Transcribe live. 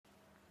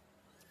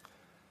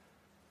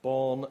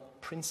Born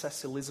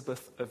Princess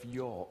Elizabeth of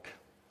York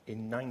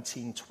in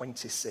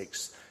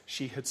 1926,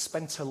 she had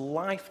spent a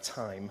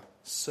lifetime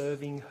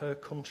serving her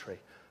country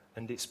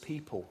and its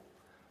people,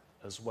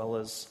 as well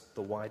as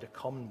the wider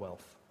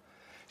Commonwealth.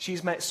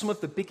 She's met some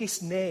of the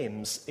biggest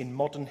names in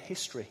modern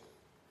history.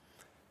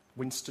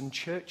 Winston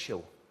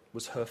Churchill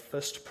was her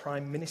first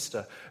Prime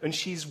Minister, and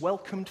she's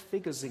welcomed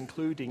figures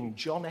including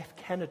John F.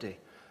 Kennedy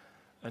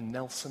and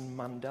Nelson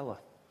Mandela.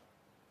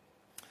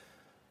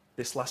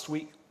 This last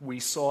week, we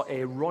saw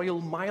a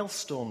royal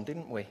milestone,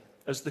 didn't we?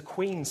 As the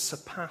Queen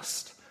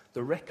surpassed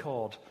the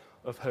record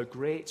of her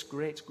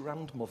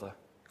great-great-grandmother,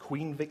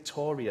 Queen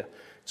Victoria,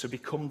 to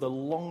become the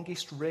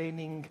longest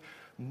reigning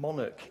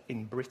monarch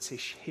in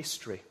British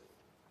history.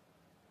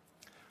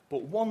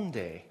 But one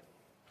day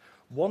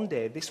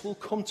this will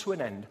come to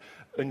an end,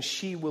 and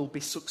she will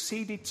be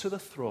succeeded to the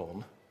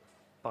throne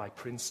by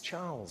Prince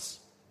Charles.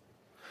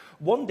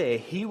 One day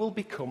he will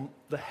become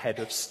the head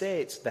of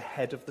state, the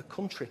head of the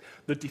country,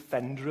 the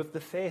defender of the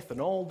faith,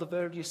 and all the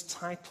various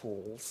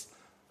titles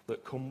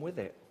that come with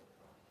it.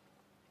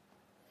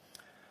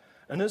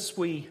 And as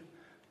we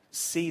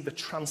see the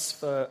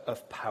transfer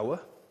of power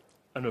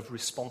and of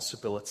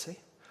responsibility,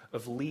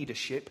 of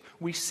leadership,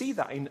 we see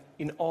that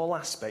in all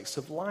aspects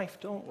of life,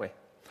 don't we?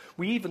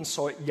 We even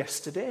saw it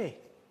yesterday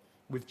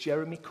with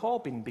Jeremy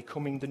Corbyn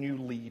becoming the new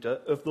leader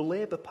of the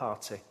Labour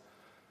Party.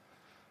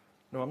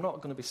 No, I'm not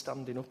going to be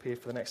standing up here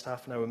for the next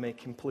half an hour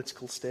making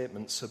political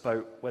statements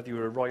about whether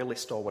you're a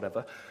royalist or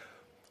whatever.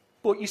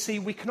 But you see,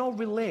 we can all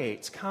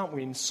relate, can't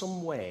we, in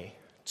some way,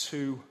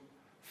 to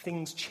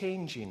things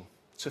changing,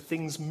 to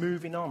things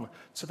moving on,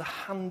 to the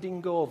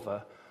handing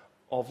over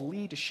of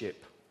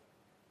leadership.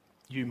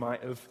 You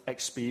might have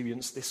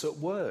experienced this at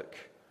work,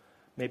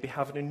 maybe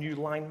having a new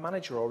line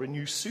manager or a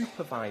new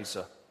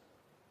supervisor.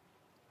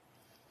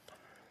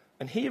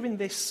 And here in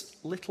this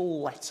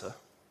little letter,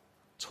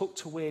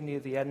 tucked away near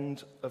the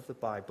end of the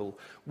Bible,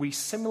 we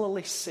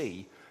similarly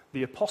see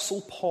the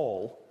Apostle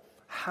Paul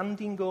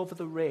handing over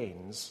the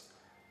reins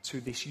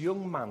to this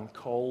young man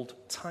called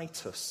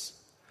Titus.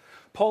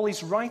 Paul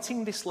is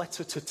writing this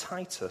letter to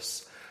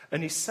Titus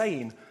and is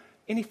saying,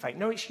 in effect,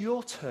 no, it's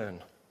your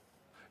turn.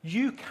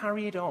 You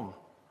carry it on.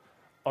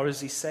 Or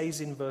as he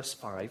says in verse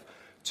 5,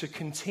 to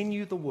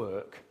continue the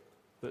work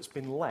that's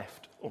been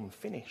left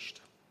unfinished.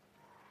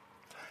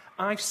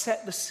 I've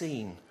set the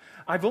scene.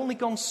 I've only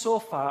gone so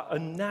far,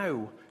 and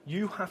now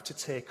you have to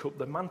take up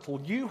the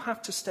mantle. You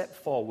have to step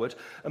forward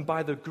and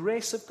by the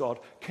grace of God,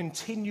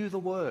 continue the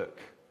work.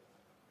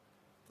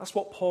 That's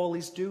what Paul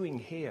is doing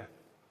here.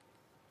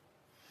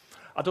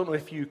 I don't know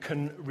if you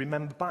can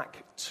remember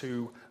back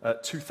to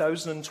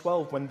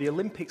 2012 when the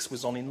Olympics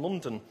was on in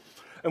London.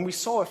 And we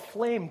saw a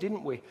flame,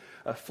 didn't we?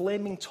 A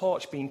flaming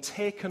torch being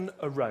taken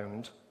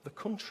around the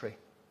country.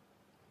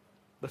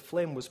 The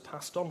flame was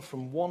passed on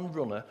from one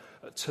runner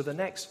to the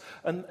next.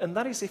 And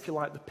that is, if you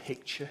like, the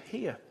picture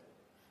here.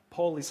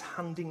 Paul is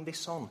handing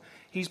this on.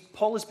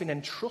 Paul has been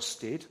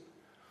entrusted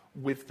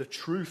with the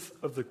truth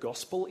of the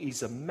gospel.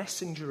 He's a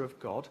messenger of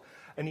God.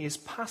 And he is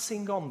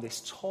passing on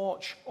this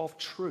torch of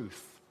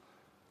truth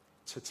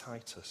to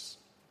Titus.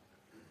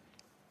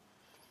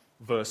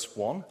 Verse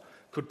 1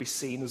 could be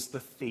seen as the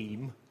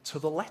theme to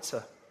the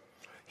letter.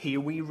 Here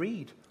we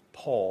read,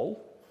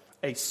 Paul,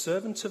 a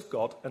servant of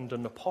God and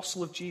an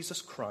apostle of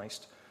Jesus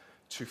Christ,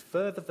 to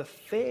further the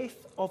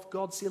faith of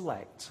God's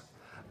elect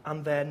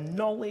and their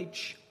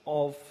knowledge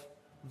of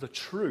the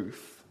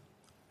truth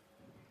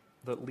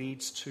that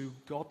leads to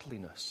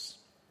godliness.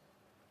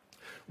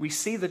 We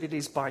see that it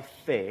is by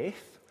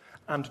faith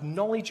and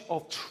knowledge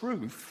of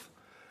truth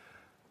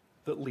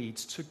that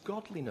leads to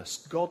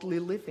godliness, godly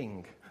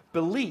living.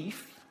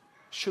 Belief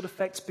should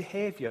affect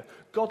behavior.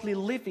 Godly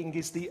living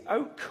is the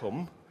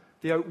outcome,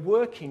 the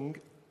outworking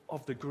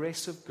of the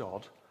grace of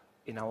God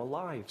in our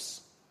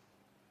lives.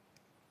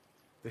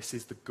 This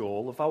is the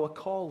goal of our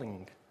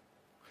calling.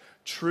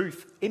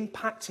 Truth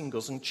impacting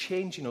us and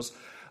changing us,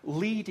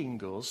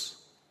 leading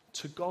us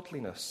to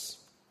godliness.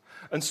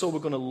 And so we're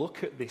going to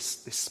look at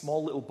this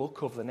small little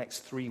book over the next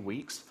 3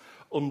 weeks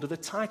under the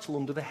title,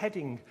 under the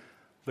heading,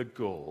 The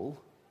Goal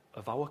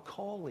of Our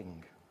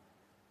Calling.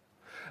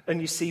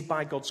 And you see,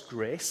 by God's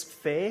grace,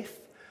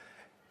 faith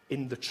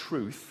in the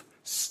truth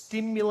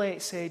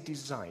stimulates a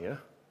desire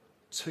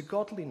to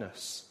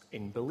godliness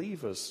in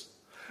believers.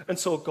 And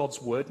so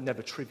God's word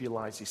never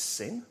trivializes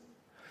sin.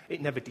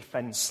 It never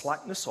defends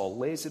slackness or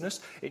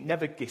laziness. It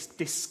never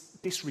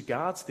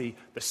disregards the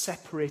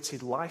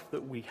separated life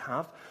that we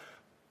have.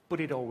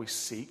 But it always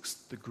seeks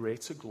the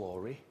greater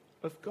glory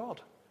of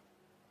God.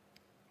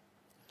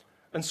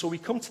 And so we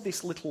come to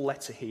this little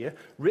letter here,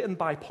 written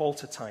by Paul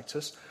to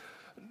Titus,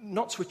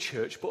 not to a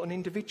church, but an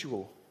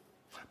individual.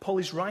 Paul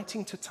is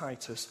writing to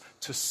Titus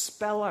to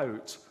spell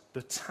out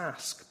the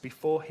task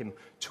before him,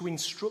 to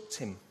instruct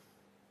him,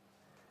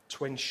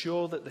 to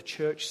ensure that the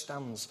church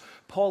stands.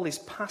 Paul is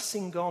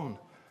passing on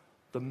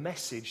the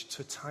message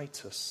to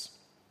Titus.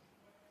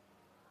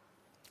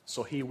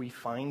 So here we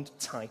find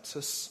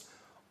Titus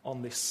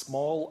on this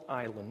small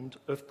island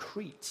of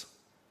Crete,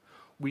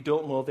 We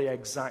don't know the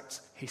exact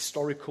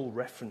historical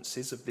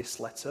references of this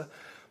letter,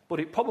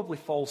 but it probably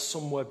falls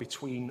somewhere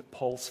between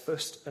Paul's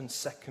first and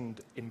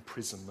second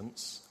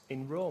imprisonments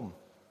in Rome.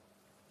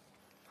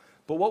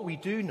 But what we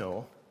do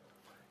know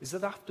is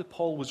that after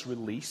Paul was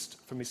released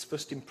from his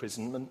first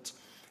imprisonment,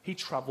 he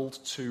travelled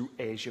to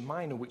Asia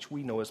Minor, which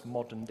we know as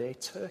modern-day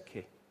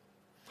Turkey.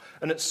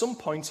 And at some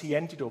point he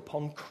ended up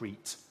on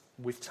Crete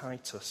with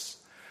Titus.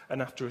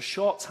 And after a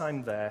short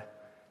time there,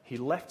 he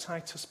left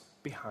Titus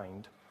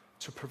behind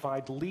to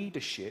provide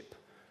leadership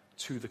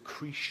to the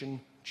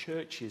Cretan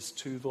churches,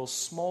 to those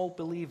small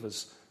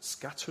believers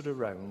scattered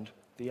around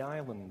the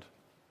island.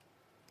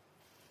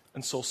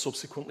 And so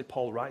subsequently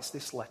Paul writes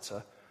this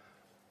letter,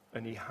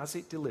 and he has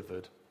it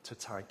delivered to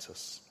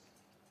Titus.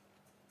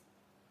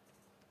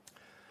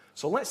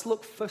 So let's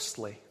look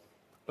firstly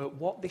at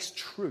what this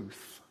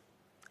truth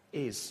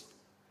is.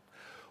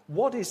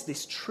 What is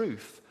this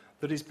truth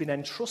that has been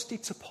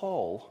entrusted to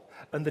Paul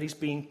and that is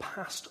being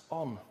passed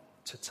on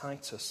to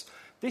Titus?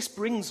 This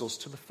brings us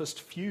to the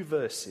first few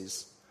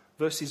verses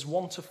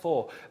 1 to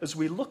 4, as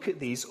we look at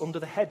these under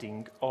the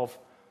heading of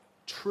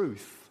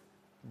Truth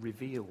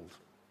Revealed.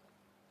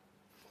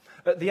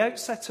 At the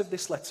outset of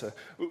this letter,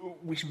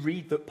 we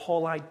read that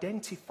Paul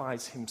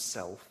identifies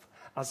himself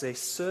as a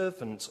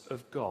servant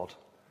of God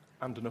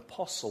and an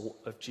apostle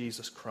of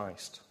Jesus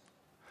Christ.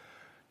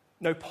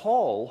 Now,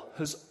 Paul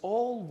has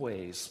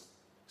always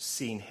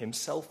seen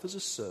himself as a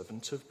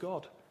servant of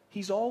God.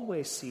 He's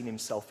always seen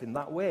himself in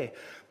that way.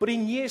 But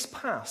in years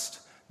past,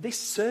 this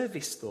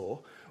service,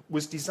 though,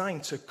 was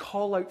designed to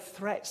call out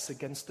threats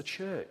against the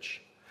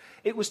church.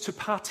 It was to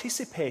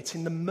participate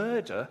in the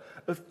murder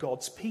of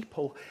God's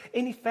people.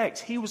 In effect,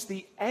 he was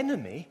the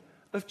enemy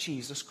of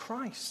Jesus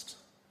Christ,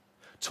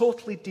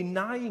 totally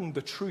denying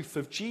the truth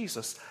of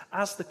Jesus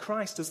as the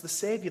Christ, as the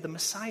Saviour, the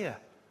Messiah.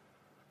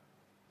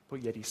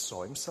 But yet he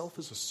saw himself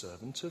as a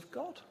servant of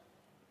God.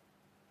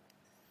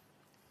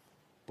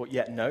 But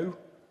yet now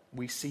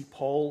we see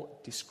Paul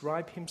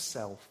describe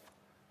himself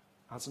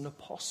as an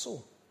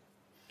apostle,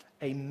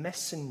 a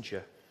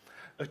messenger,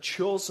 a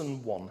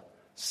chosen one,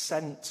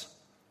 sent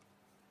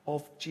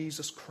of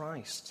Jesus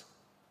Christ.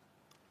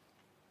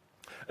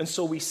 And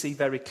so we see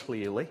very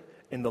clearly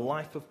in the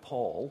life of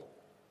Paul,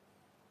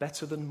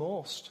 better than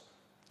most,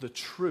 the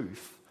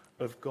truth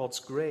of God's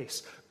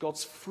grace,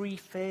 God's free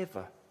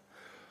favour.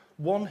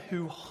 One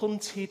who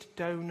hunted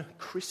down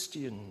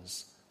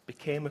Christians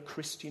became a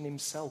Christian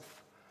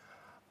himself,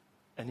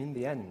 and in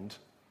the end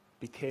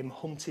became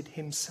hunted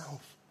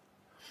himself.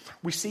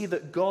 We see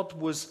that God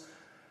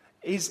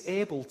is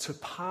able to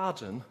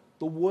pardon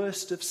the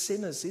worst of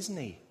sinners, isn't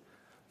he?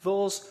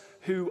 Those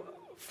who,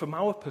 from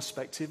our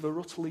perspective, are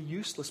utterly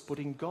useless, but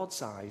in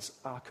God's eyes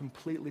are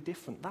completely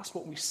different. That's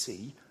what we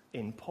see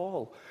in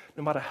Paul.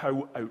 No matter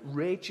how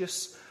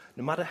outrageous,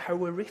 no matter how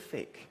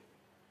horrific,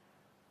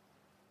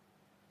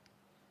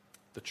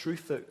 the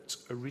truth that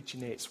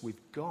originates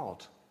with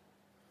God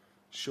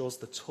shows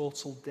the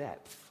total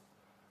depth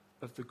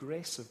of the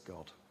grace of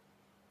God.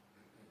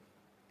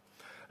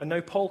 And now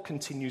Paul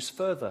continues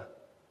further.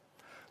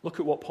 Look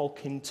at what Paul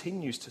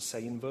continues to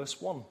say in verse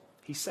 1.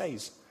 He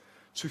says,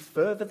 to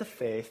further the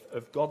faith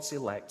of God's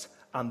elect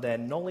and their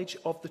knowledge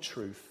of the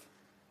truth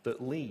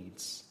that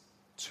leads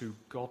to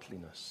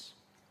godliness.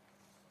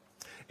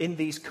 In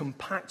these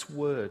compact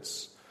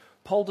words,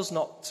 Paul does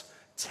not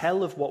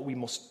tell of what we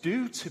must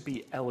do to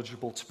be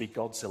eligible to be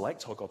God's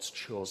elect or God's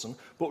chosen,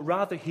 but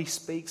rather he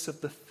speaks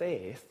of the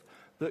faith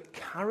that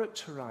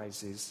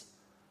characterizes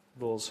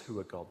those who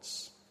are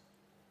God's.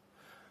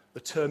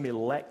 The term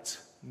elect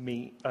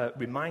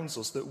reminds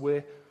us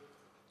that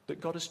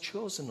God has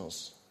chosen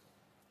us.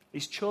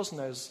 He's chosen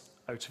us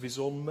out of his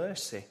own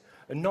mercy,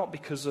 and not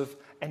because of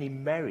any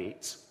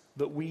merit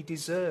that we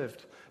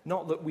deserved,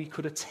 not that we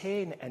could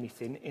attain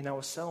anything in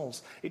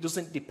ourselves. It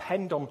doesn't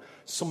depend on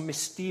some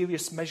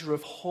mysterious measure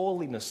of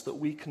holiness that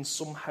we can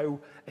somehow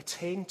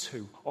attain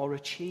to or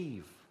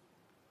achieve.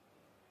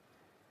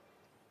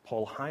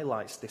 Paul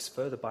highlights this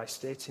further by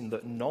stating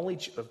that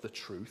knowledge of the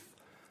truth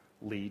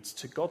leads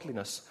to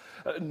godliness.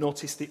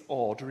 Notice the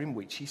order in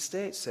which he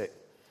states it.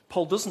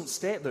 Paul doesn't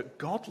state that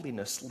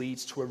godliness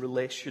leads to a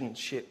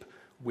relationship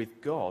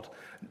with God,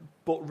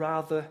 but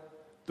rather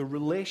the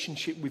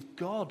relationship with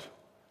God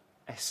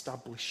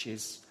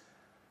establishes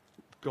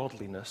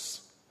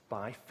godliness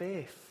by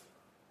faith.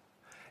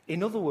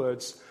 In other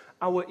words,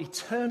 our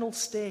eternal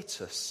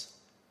status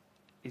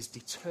is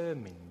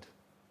determined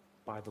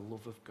by the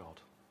love of God.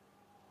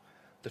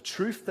 The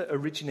truth that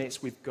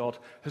originates with God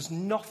has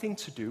nothing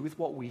to do with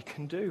what we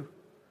can do,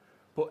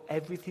 but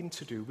everything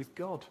to do with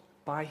God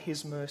by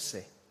his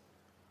mercy.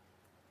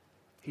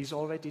 He's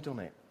already done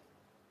it.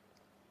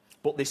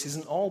 But this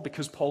isn't all,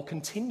 because Paul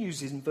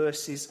continues in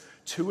verses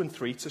 2 and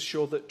 3 to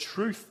show that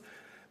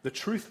the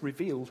truth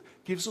revealed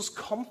gives us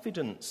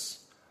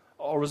confidence,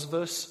 or as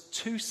verse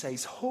 2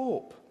 says,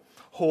 hope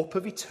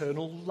of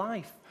eternal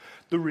life.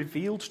 The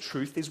revealed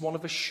truth is one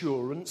of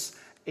assurance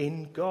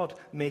in God,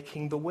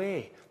 making the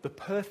way, the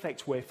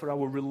perfect way for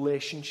our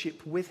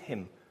relationship with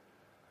him.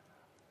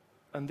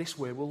 And this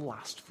way will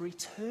last for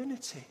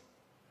eternity.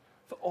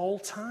 for all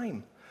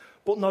time.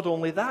 But not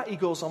only that, he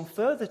goes on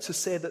further to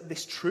say that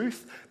this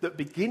truth that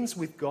begins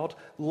with God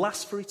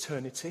lasts for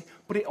eternity,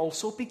 but it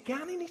also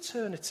began in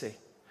eternity.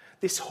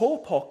 This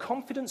hope or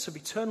confidence of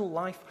eternal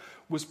life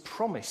was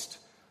promised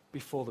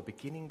before the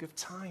beginning of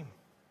time.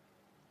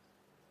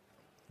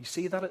 You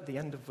see that at the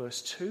end of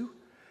verse 2?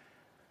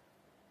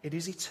 It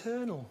is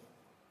eternal.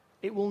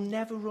 It will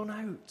never run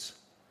out.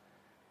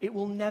 It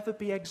will never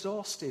be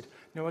exhausted.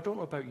 Now, I don't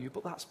know about you,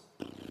 but that's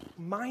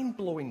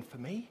mind-blowing for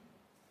me.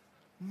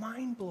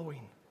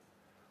 Mind-blowing.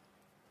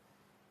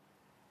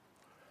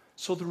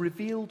 So the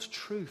revealed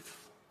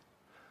truth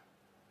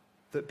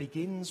that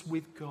begins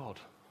with God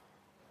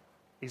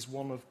is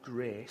one of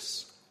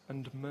grace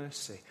and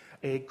mercy.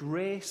 A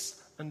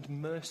grace and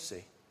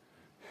mercy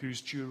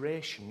whose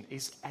duration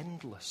is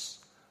endless,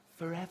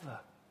 forever.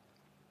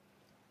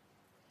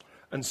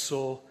 And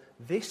so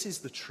this is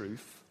the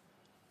truth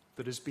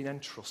that has been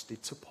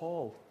entrusted to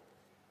Paul,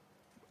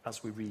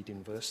 as we read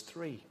in verse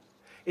 3.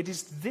 It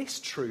is this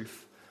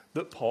truth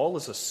that Paul,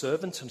 as a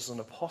servant and as an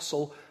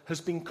apostle, has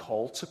been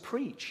called to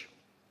preach.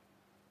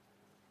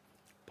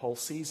 Paul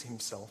sees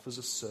himself as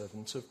a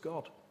servant of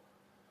God,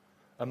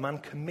 a man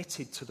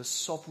committed to the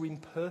sovereign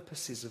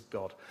purposes of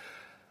God,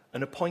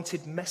 an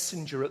appointed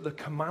messenger at the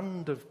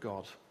command of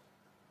God.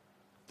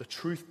 The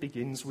truth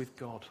begins with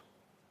God.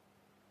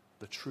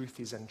 The truth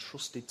is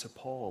entrusted to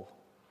Paul,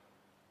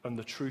 and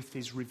the truth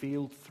is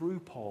revealed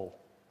through Paul.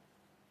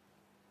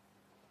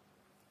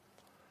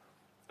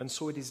 And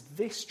so it is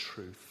this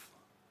truth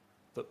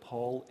that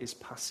Paul is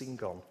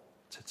passing on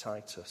to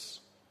Titus.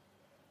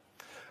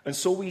 And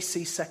so we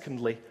see,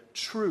 secondly,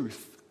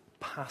 truth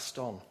passed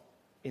on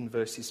in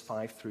verses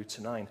 5 through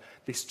to 9.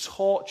 This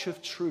torch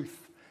of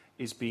truth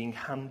is being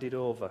handed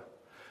over.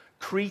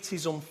 Crete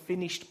is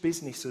unfinished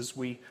business, as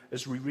we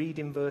read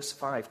in verse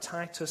 5.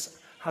 Titus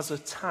has a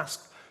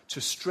task to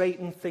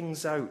straighten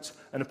things out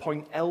and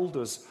appoint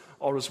elders,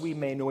 or as we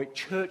may know it,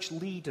 church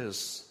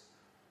leaders.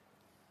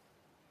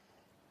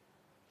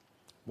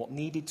 What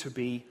needed to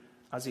be,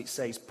 as it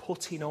says,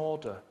 put in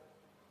order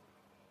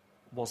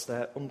was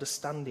their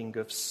understanding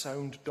of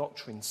sound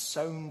doctrine,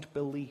 sound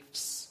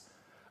beliefs,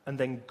 and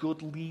then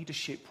good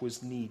leadership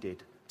was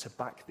needed to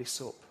back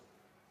this up.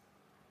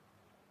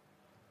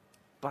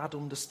 Bad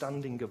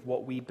understanding of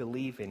what we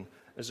believe in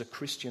as a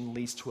Christian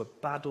leads to a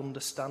bad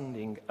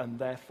understanding and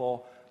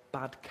therefore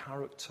bad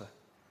character.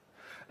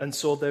 And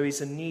so there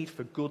is a need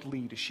for good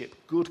leadership,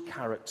 good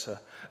character.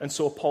 And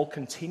so Paul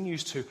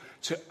continues to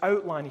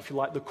outline, if you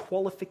like, the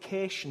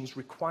qualifications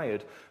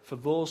required for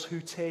those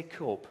who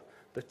take up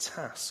the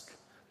task,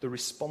 the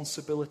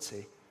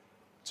responsibility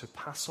to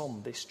pass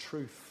on this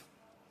truth.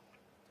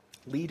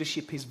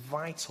 Leadership is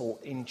vital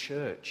in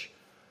church.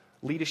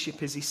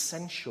 Leadership is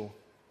essential.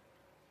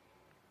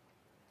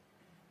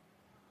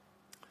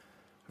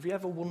 Have you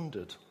ever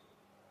wondered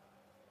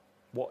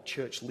what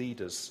church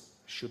leaders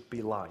should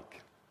be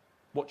like?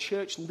 What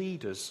church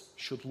leaders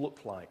should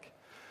look like?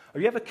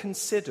 Have you ever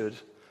considered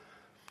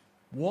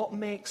what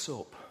makes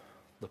up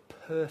the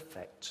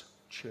perfect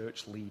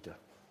church leader?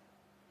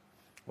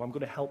 Well, I'm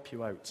going to help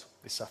you out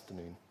this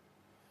afternoon.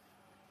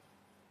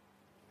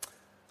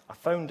 I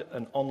found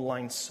an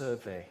online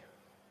survey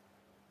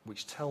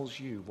which tells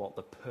you what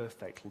the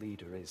perfect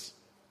leader is.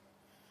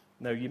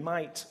 Now, you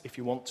might, if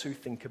you want to,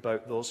 think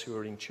about those who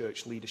are in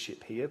church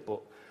leadership here, but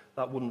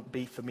that wouldn't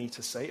be for me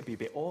to say. It'd be a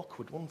bit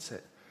awkward, wouldn't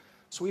it?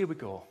 So here we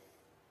go.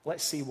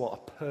 Let's see what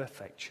a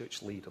perfect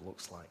church leader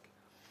looks like.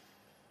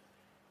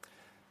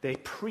 They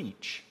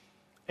preach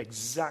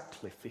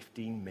exactly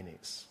 15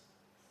 minutes.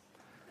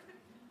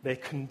 They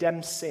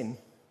condemn sin,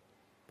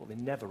 but they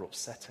never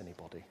upset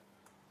anybody.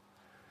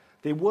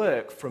 They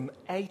work from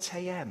 8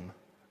 a.m.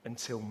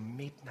 until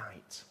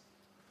midnight.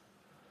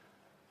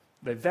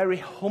 They very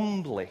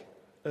humbly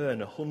earn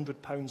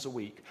 £100 a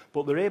week,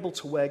 but they're able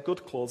to wear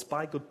good clothes,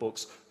 buy good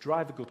books,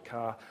 drive a good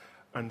car,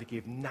 and they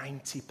give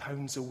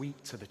 £90 a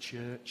week to the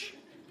church.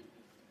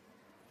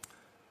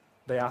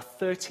 They are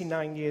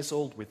 39 years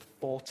old with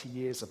 40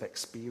 years of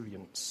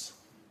experience.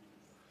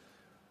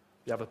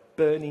 They have a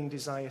burning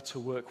desire to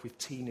work with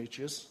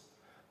teenagers,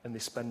 and they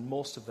spend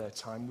most of their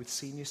time with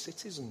senior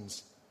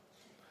citizens.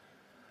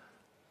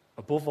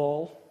 Above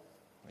all,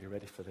 are you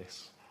ready for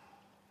this?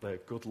 They're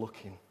good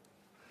looking.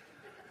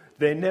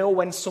 They know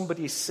when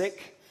somebody is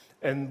sick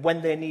and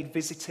when they need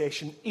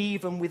visitation,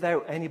 even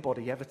without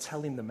anybody ever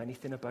telling them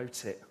anything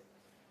about it.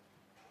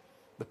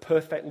 The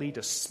perfect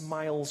leader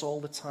smiles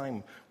all the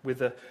time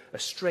with a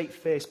straight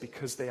face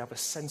because they have a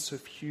sense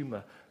of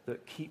humor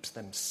that keeps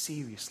them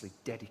seriously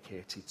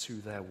dedicated to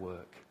their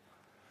work.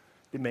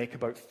 They make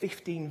about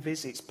 15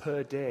 visits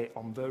per day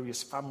on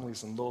various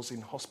families and those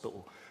in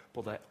hospital,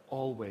 but they're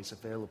always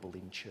available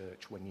in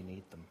church when you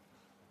need them.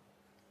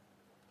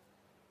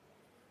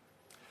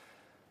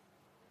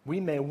 We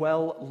may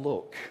well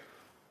look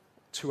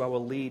to our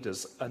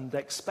leaders and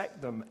expect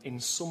them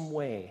in some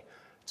way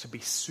to be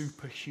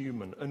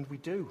superhuman, and we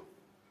do.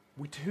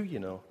 We do, you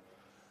know.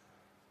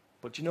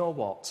 But you know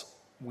what?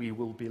 We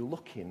will be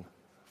looking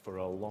for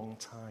a long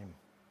time.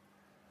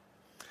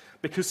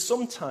 Because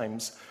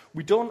sometimes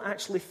we don't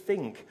actually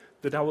think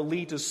that our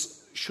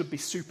leaders should be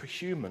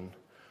superhuman,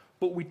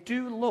 but we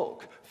do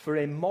look for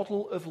a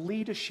model of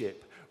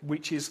leadership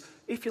which is,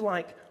 if you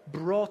like,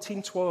 brought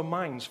into our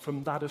minds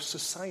from that of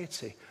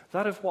society,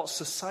 that of what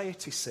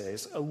society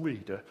says a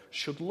leader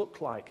should look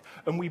like.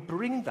 And we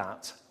bring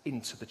that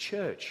into the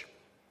church.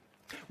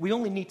 We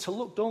only need to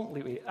look, don't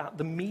we, at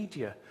the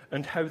media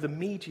and how the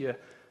media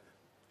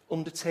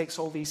undertakes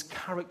all these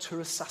character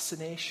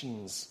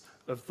assassinations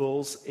of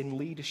those in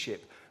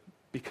leadership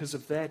because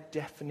of their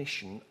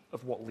definition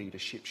of what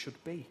leadership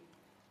should be.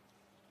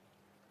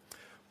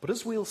 But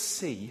as we'll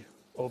see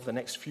over the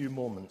next few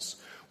moments,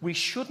 we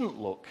shouldn't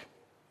look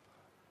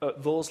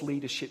at those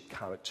leadership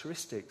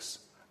characteristics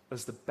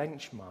as the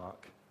benchmark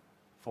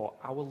for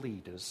our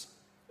leaders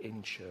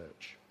in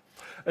church.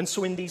 And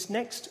so in these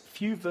next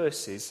few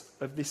verses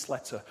of this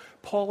letter,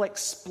 Paul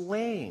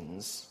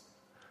explains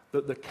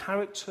that the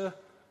character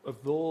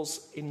of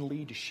those in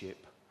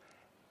leadership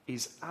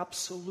is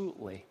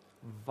absolutely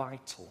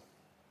vital.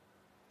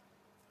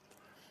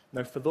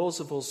 Now, for those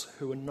of us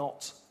who are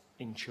not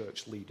in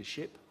church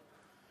leadership,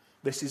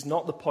 this is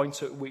not the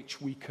point at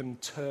which we can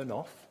turn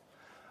off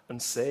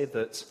and say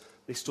that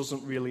this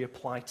doesn't really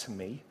apply to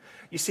me.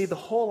 You see, the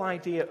whole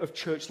idea of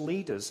church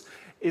leaders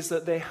is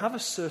that they have a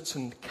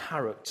certain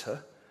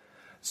character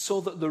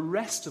so that the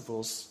rest of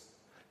us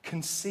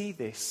can see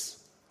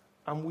this,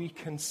 and we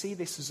can see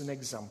this as an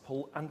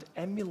example and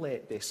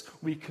emulate this.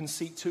 We can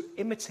seek to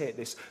imitate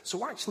this.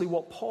 So actually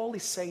what Paul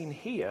is saying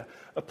here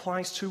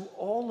applies to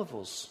all of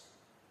us.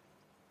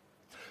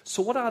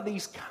 So what are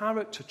these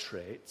character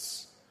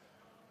traits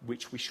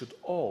which we should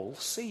all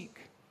seek?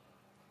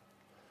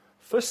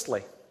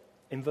 Firstly,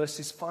 in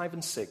verses 5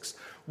 and 6,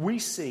 we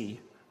see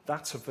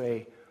that of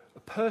a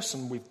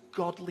person with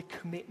godly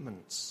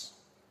commitments.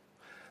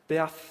 They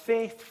are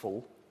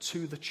faithful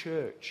to the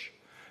church.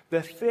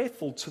 They're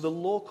faithful to the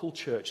local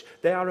church.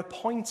 They are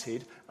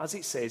appointed, as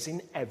it says,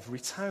 in every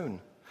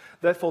town.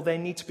 Therefore, they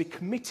need to be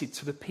committed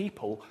to the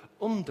people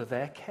under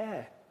their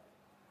care.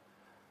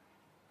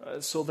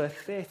 So they're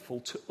faithful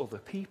to other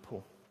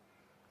people.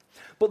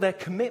 But their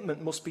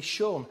commitment must be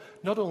shown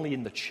not only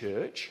in the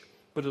church,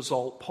 but as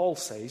Paul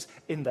says,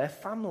 in their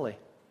family.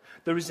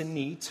 There is a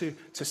need to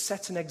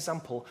set an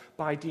example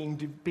by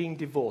being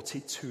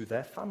devoted to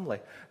their family.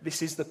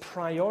 This is the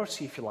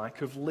priority, if you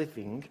like, of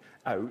living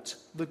out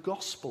the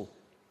gospel.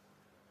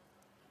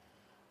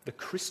 The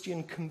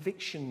Christian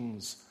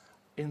convictions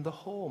in the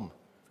home,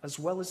 as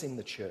well as in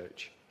the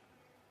church.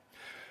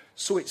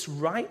 So it's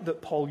right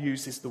that Paul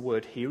uses the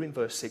word here in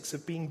verse 6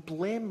 of being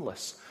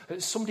blameless,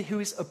 somebody who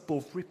is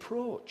above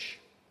reproach.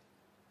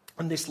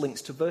 And this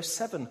links to verse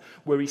 7,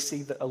 where we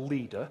see that a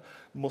leader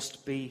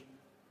must be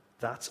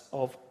that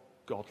of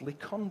godly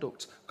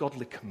conduct,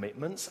 godly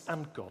commitments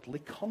and godly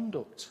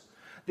conduct.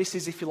 This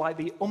is, if you like,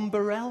 the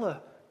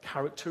umbrella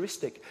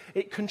characteristic.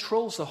 It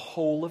controls the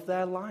whole of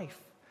their life.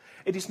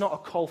 It is not a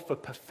call for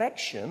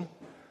perfection,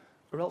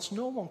 or else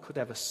no one could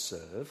ever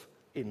serve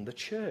in the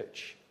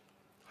church.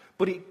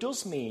 But it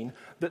does mean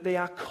that they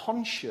are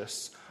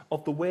conscious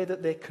of the way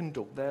that they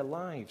conduct their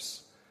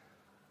lives.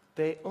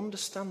 They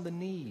understand the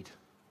need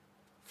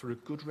for a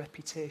good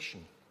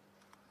reputation.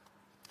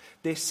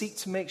 They seek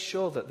to make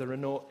sure that there are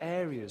no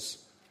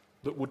areas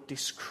that would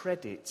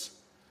discredit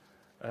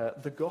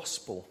the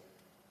gospel.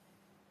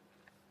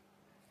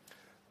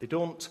 They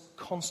don't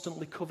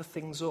constantly cover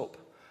things up,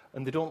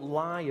 and they don't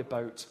lie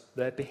about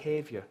their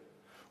behavior.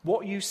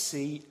 What you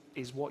see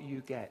is what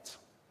you get,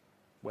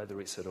 whether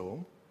it's at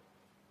home,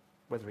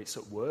 whether it's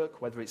at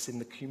work, whether it's in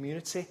the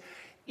community,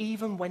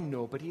 even when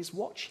nobody is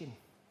watching.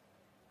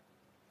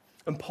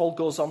 And Paul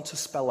goes on to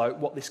spell out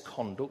what this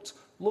conduct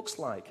looks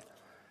like.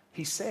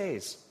 He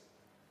says,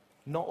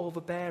 not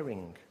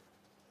overbearing,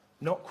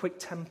 not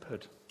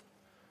quick-tempered,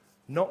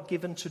 not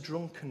given to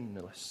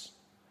drunkenness,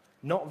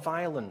 not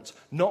violent,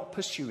 not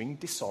pursuing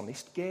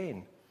dishonest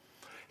gain.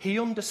 He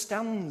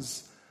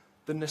understands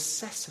the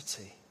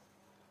necessity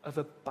of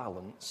a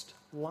balanced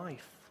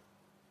life.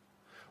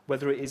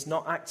 Whether it is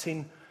not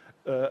acting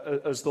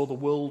as though the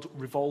world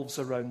revolves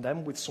around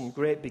them with some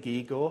great big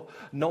ego,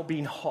 not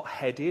being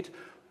hot-headed,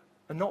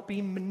 and not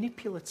being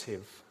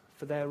manipulative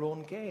for their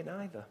own gain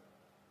either.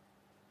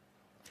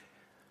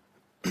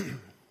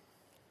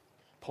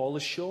 Paul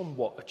has shown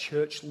what a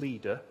church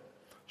leader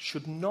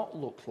should not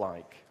look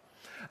like.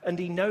 And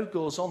he now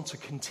goes on to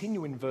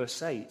continue in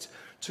verse 8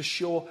 to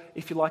show,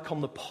 if you like,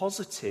 on the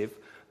positive,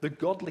 the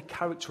godly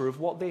character of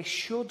what they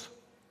should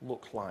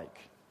look like.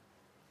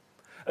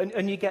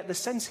 And you get the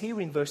sense here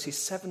in verses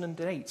 7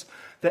 and 8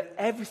 that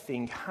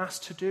everything has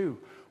to do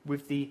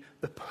with the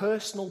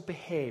personal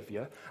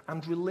behavior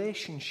and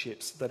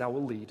relationships that our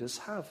leaders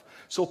have.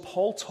 So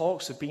Paul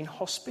talks of being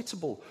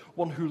hospitable,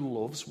 one who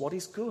loves what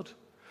is good,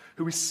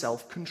 who is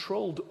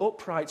self-controlled,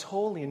 upright,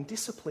 holy, and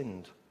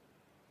disciplined.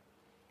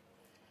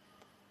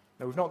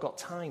 Now, we've not got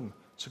time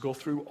to go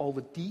through all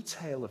the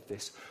detail of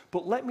this,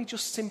 but let me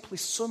just simply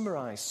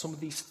summarize some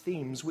of these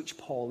themes which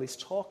Paul is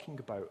talking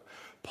about.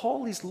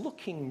 Paul is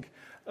looking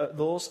at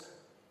those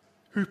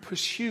who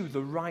pursue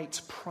the right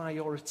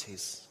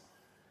priorities.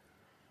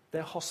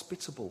 They're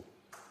hospitable.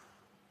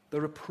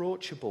 They're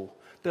approachable.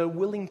 They're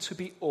willing to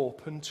be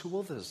open to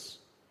others.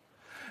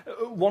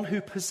 One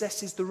who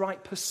possesses the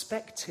right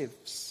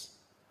perspectives,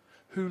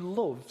 who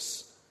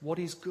loves what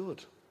is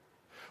good.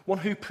 One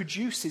who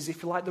produces,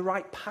 if you like, the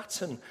right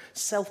pattern,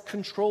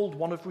 self-controlled,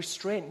 one of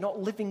restraint, not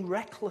living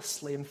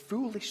recklessly and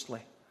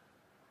foolishly.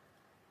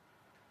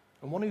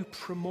 And one who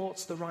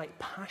promotes the right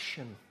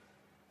passion,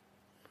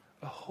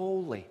 a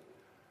holy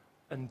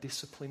and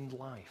disciplined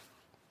life.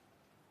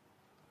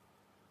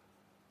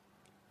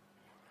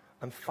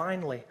 And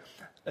finally,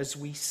 as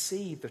we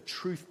see the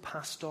truth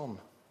passed on,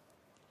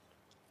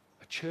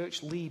 a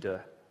church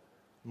leader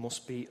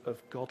must be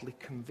of godly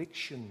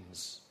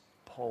convictions,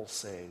 Paul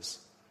says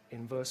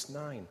in verse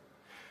 9.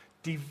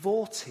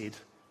 Devoted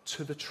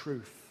to the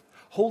truth,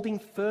 holding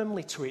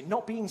firmly to it,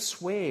 not being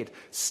swayed,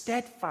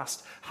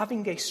 steadfast,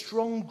 having a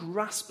strong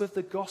grasp of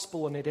the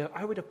gospel and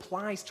how it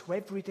applies to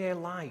everyday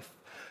life,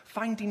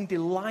 finding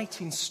delight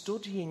in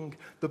studying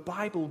the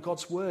Bible,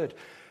 God's word,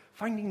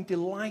 finding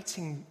delight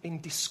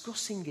in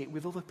discussing it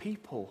with other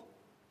people.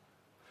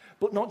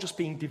 But not just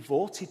being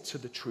devoted to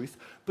the truth,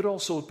 but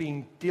also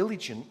being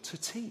diligent to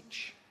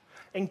teach,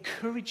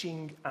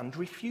 encouraging and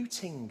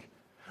refuting.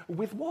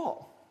 With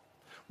what?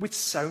 With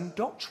sound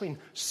doctrine,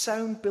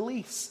 sound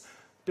beliefs.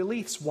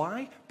 Beliefs,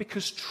 why?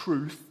 Because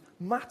truth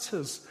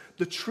matters.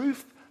 The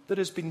truth that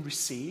has been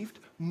received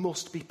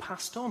must be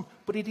passed on,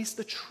 but it is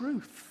the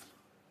truth.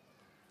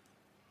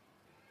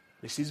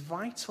 This is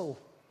vital.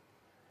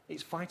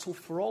 It's vital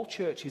for all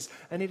churches,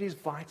 and it is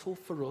vital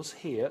for us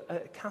here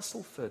at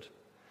Castleford.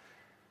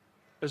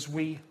 As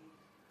we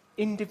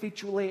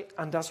individually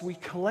and as we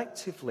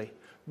collectively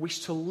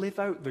wish to live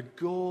out the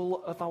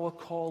goal of our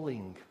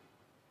calling,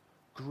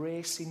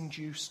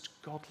 grace-induced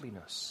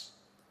godliness.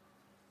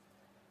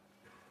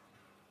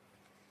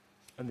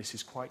 And this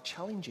is quite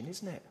challenging,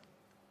 isn't it?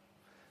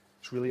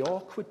 It's really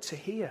awkward to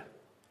hear.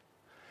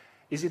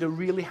 Is it a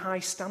really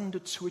high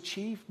standard to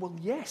achieve? Well,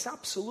 yes,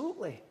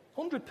 absolutely.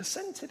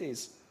 100% it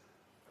is.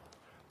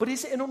 But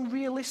is it an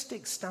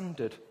unrealistic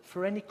standard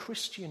for any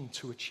Christian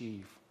to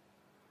achieve?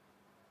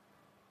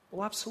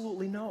 Well,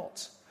 absolutely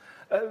not.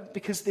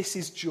 Because this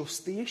is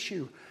just the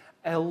issue.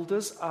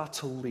 Elders are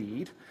to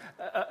lead,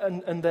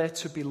 and they're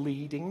to be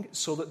leading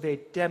so that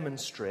they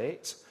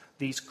demonstrate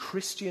these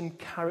Christian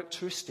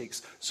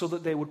characteristics so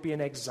that they would be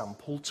an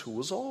example to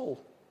us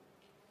all.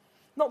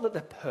 Not that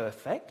they're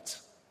perfect.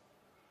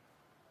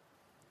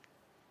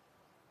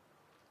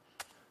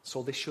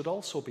 So this should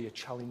also be a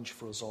challenge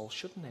for us all,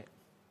 shouldn't it?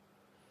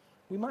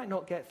 We might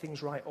not get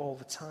things right all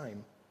the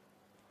time,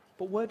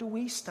 but where do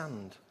we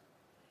stand?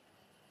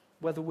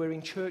 Whether we're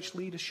in church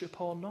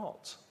leadership or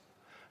not.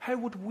 How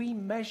would we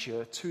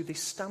measure to this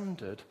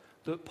standard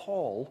that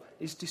Paul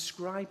is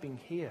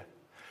describing here?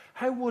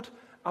 How would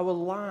our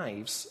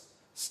lives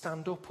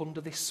stand up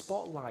under this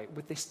spotlight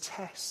with this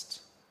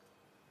test?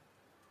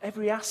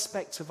 Every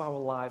aspect of our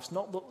lives,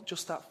 not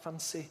just that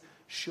fancy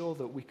show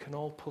that we can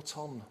all put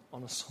on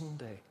a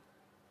Sunday.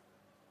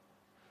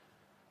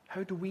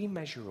 How do we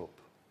measure up?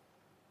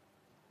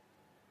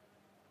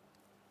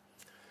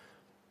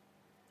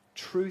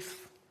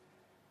 Truth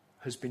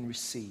has been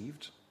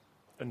received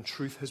and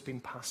truth has been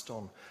passed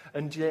on.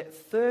 And yet,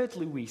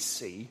 thirdly, we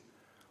see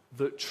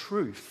that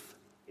truth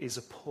is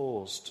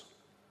opposed.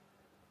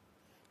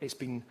 It's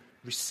been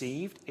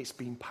received, it's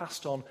been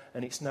passed on,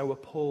 and it's now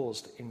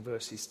opposed in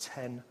verses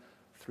 10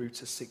 through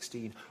to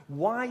 16.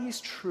 Why is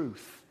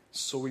truth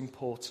so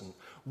important?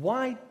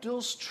 Why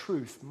does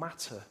truth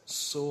matter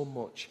so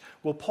much?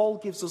 Well, Paul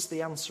gives us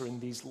the answer in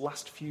these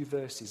last few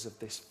verses of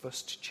this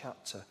first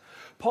chapter.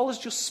 Paul has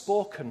just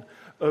spoken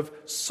of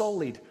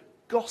solid,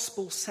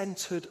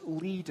 gospel-centered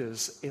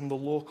leaders in the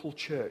local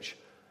church.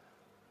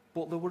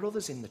 But there were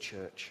others in the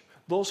church.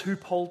 Those who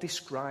Paul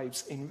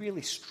describes in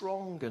really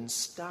strong and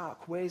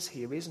stark ways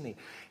here, isn't he?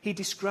 He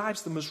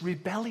describes them as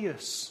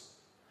rebellious,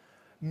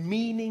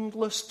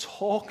 meaningless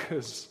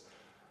talkers,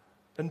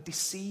 and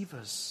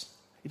deceivers.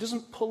 He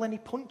doesn't pull any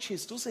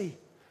punches, does he?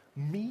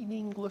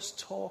 Meaningless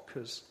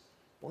talkers.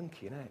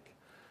 Blinky neck.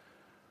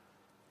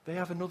 They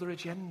have another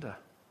agenda.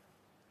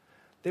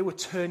 They were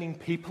turning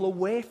people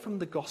away from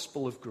the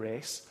gospel of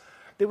grace.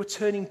 They were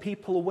turning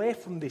people away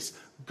from this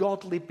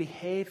godly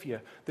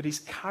behavior that is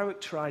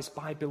characterized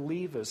by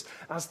believers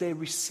as they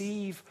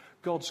receive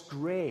God's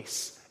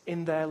grace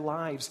in their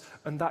lives,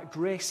 and that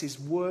grace is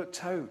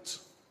worked out.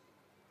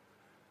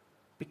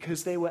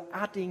 Because they were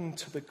adding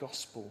to the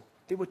gospel.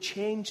 They were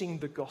changing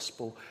the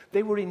gospel.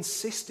 They were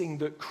insisting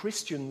that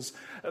Christians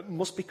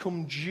must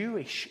become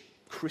Jewish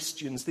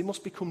Christians. They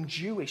must become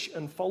Jewish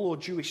and follow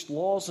Jewish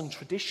laws and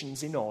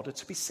traditions in order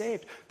to be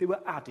saved. They were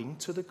adding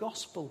to the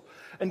gospel.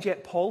 And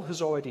yet Paul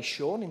has already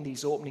shown in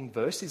these opening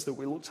verses that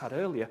we looked at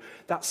earlier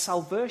that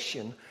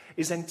salvation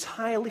is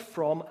entirely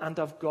from and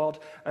of God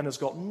and has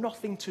got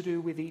nothing to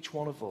do with each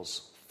one of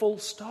us. Full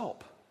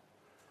stop.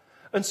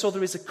 And so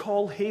there is a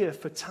call here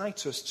for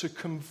Titus to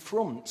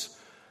confront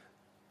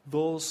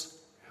those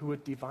who are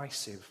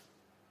divisive.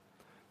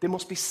 They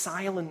must be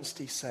silenced,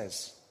 he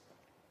says.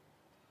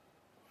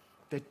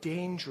 They're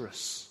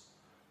dangerous.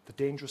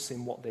 They're dangerous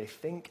in what they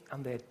think,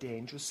 and they're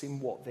dangerous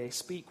in what they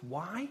speak.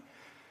 Why?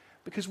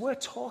 Because we're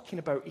talking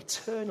about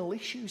eternal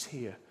issues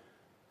here.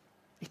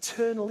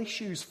 Eternal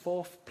issues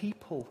for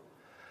people.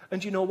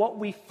 And you know what?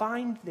 We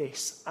find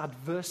this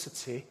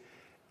adversity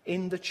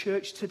in the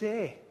church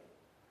today.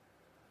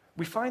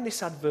 We find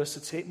this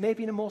adversity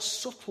maybe in a more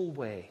subtle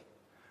way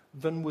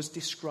than was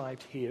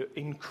described here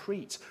in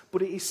Crete,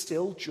 but it is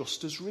still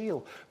just as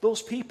real.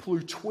 Those people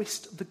who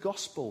twist the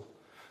gospel,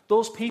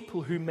 those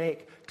people who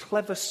make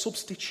clever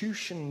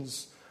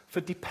substitutions for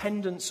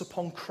dependence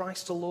upon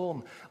Christ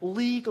alone,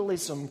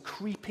 legalism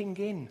creeping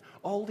in,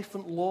 all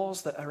different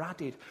laws that are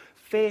added,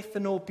 faith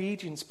and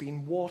obedience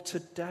being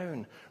watered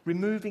down,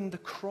 removing the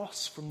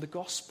cross from the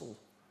gospel.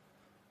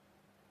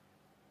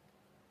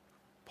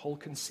 Paul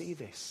can see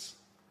this,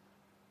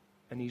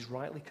 and he's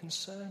rightly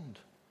concerned.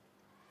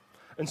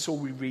 And so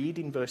we read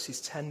in verses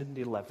 10 and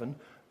 11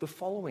 the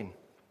following.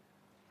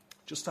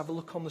 Just have a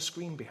look on the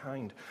screen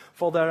behind.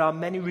 For there are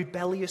many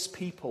rebellious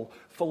people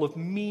full of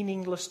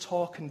meaningless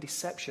talk and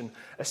deception,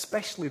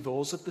 especially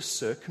those of the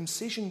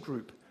circumcision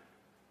group.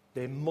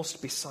 They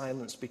must be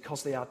silenced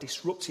because they are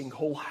disrupting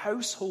whole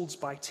households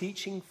by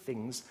teaching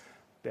things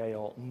they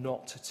ought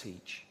not to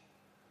teach,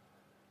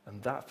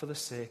 and that for the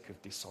sake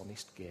of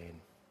dishonest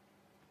gain.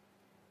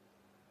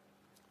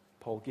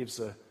 Paul gives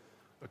a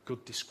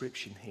good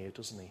description here,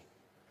 doesn't he?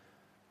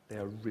 They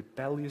are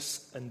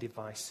rebellious and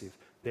divisive.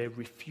 They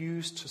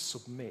refuse to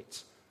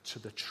submit to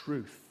the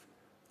truth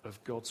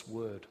of God's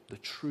word, the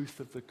truth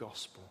of the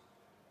gospel.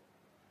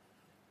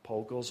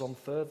 Paul goes on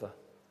further.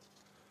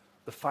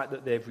 The fact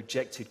that they've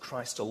rejected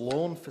Christ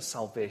alone for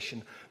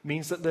salvation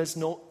means that there's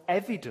no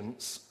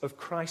evidence of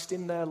Christ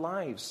in their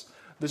lives.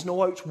 There's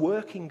no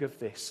outworking of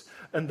this.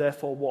 And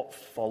therefore what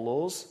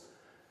follows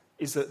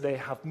is that they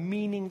have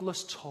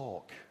meaningless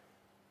talk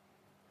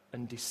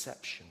and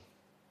deception.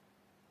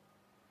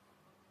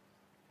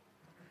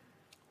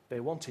 They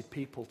wanted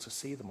people to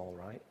see them all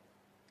right.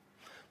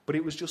 But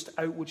it was just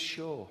outward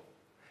show.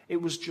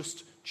 It was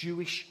just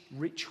Jewish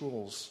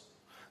rituals.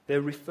 They're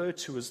referred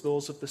to as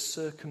those of the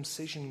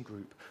circumcision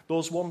group,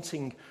 those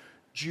wanting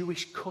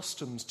Jewish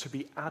customs to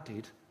be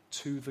added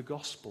to the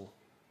gospel.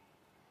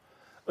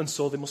 And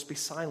so they must be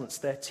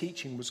silenced. Their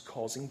teaching was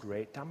causing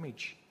great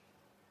damage.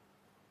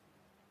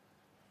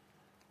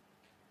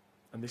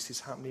 And this is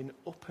happening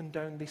up and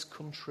down this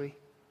country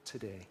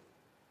today.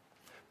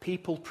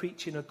 People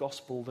preaching a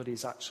gospel that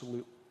is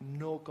absolute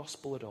no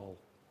gospel at all.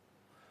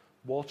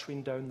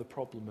 Watering down the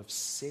problem of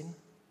sin.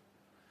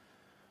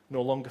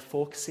 No longer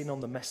focusing on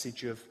the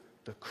message of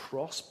the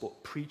cross,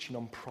 but preaching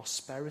on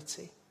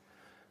prosperity.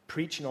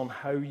 Preaching on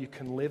how you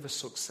can live a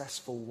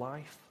successful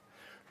life.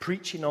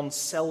 Preaching on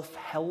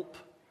self-help.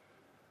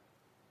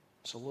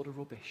 It's a load of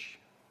rubbish.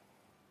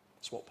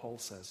 That's what Paul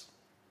says.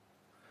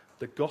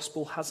 The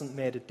gospel hasn't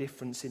made a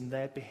difference in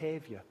their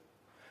behavior,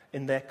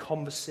 in their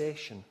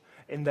conversation,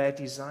 in their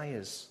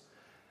desires,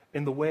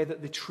 in the way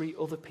that they treat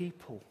other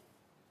people.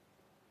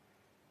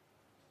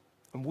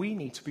 And we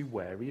need to be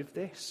wary of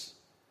this.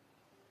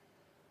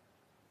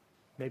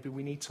 Maybe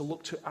we need to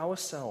look to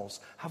ourselves.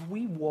 Have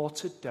we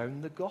watered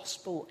down the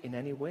gospel in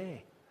any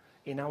way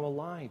in our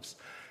lives?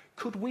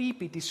 Could we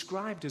be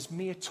described as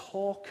mere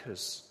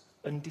talkers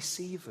and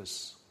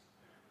deceivers?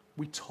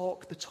 We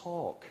talk the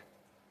talk,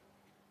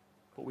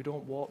 but we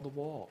don't walk the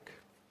walk.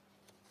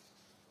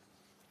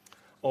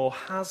 Or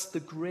has the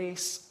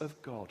grace of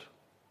God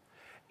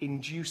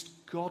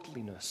induced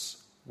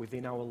godliness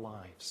within our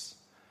lives?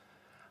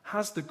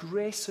 Has the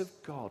grace of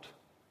God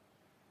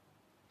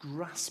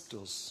grasped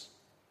us,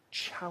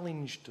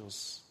 challenged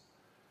us,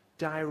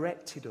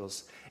 directed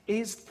us?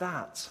 Is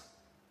that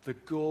the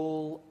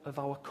goal of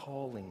our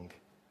calling?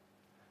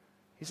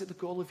 Is it the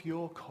goal of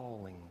your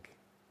calling?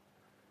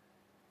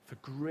 For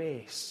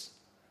grace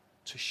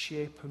to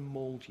shape and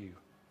mold you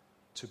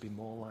to be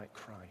more like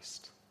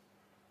Christ.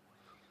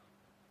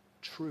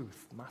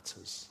 Truth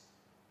matters.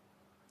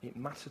 It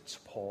mattered to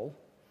Paul,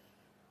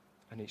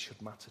 and it should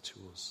matter to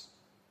us.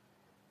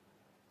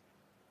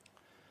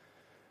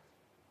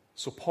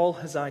 So Paul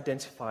has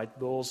identified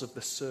those of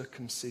the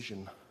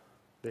circumcision.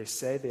 They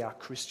say they are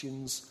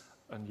Christians,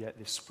 and yet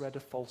they spread a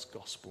false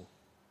gospel.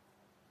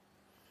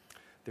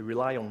 They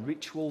rely on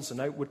rituals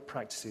and outward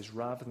practices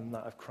rather than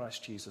that of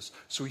Christ Jesus.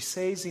 So he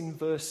says in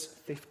verse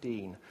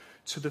 15,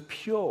 to the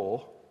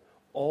pure,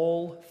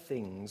 all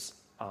things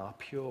are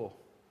pure.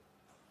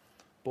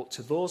 But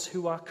to those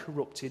who are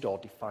corrupted or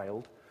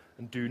defiled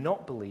and do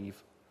not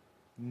believe,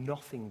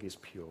 nothing is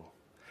pure.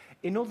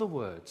 In other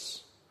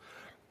words,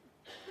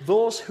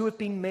 those who have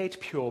been made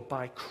pure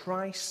by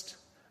Christ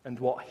and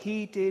what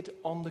he did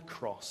on the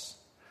cross,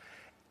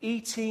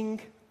 eating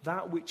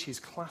that which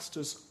is classed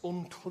as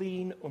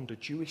unclean under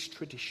Jewish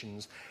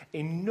traditions,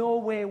 in no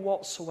way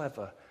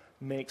whatsoever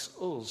makes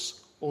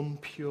us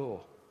unpure.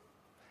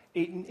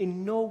 It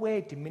in no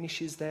way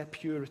diminishes their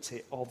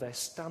purity or their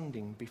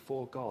standing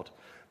before God,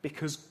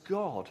 because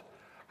God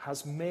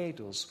has made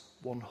us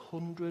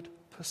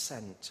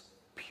 100%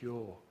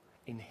 pure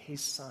in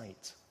his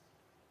sight.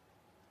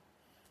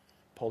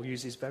 Paul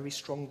uses very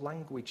strong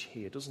language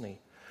here, doesn't he?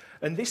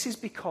 And this is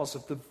because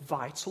of the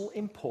vital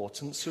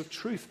importance of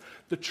truth,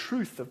 the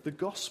truth of the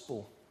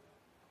gospel.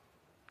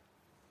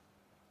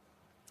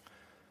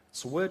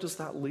 So where does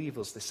that leave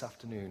us this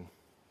afternoon?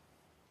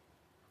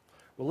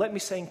 Well, let me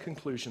say in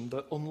conclusion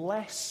that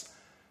unless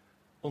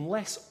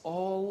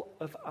all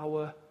of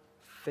our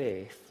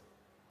faith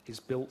is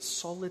built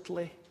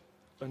solidly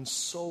and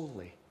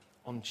solely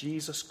on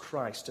Jesus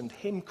Christ and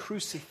Him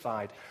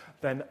crucified,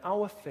 then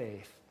our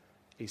faith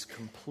is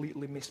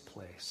completely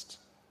misplaced.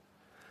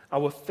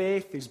 Our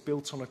faith is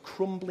built on a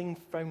crumbling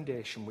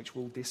foundation which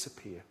will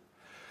disappear.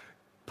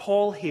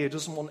 Paul here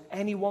doesn't want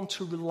anyone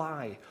to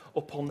rely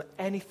upon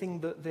anything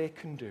that they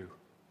can do,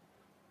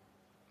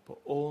 but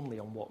only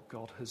on what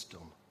God has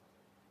done.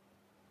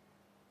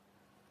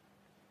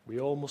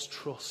 We all must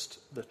trust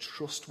the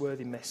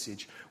trustworthy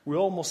message. We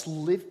all must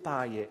live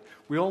by it.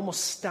 We all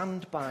must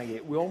stand by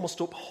it. We all must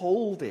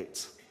uphold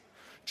it.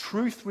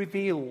 Truth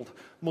revealed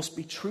must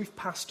be truth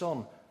passed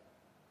on,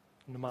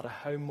 no matter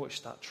how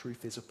much that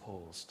truth is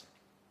opposed.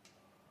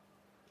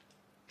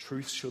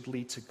 Truth should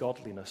lead to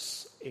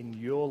godliness in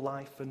your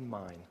life and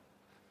mine.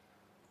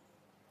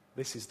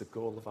 This is the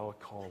goal of our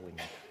calling.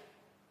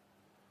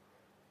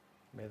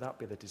 May that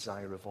be the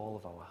desire of all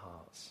of our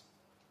hearts.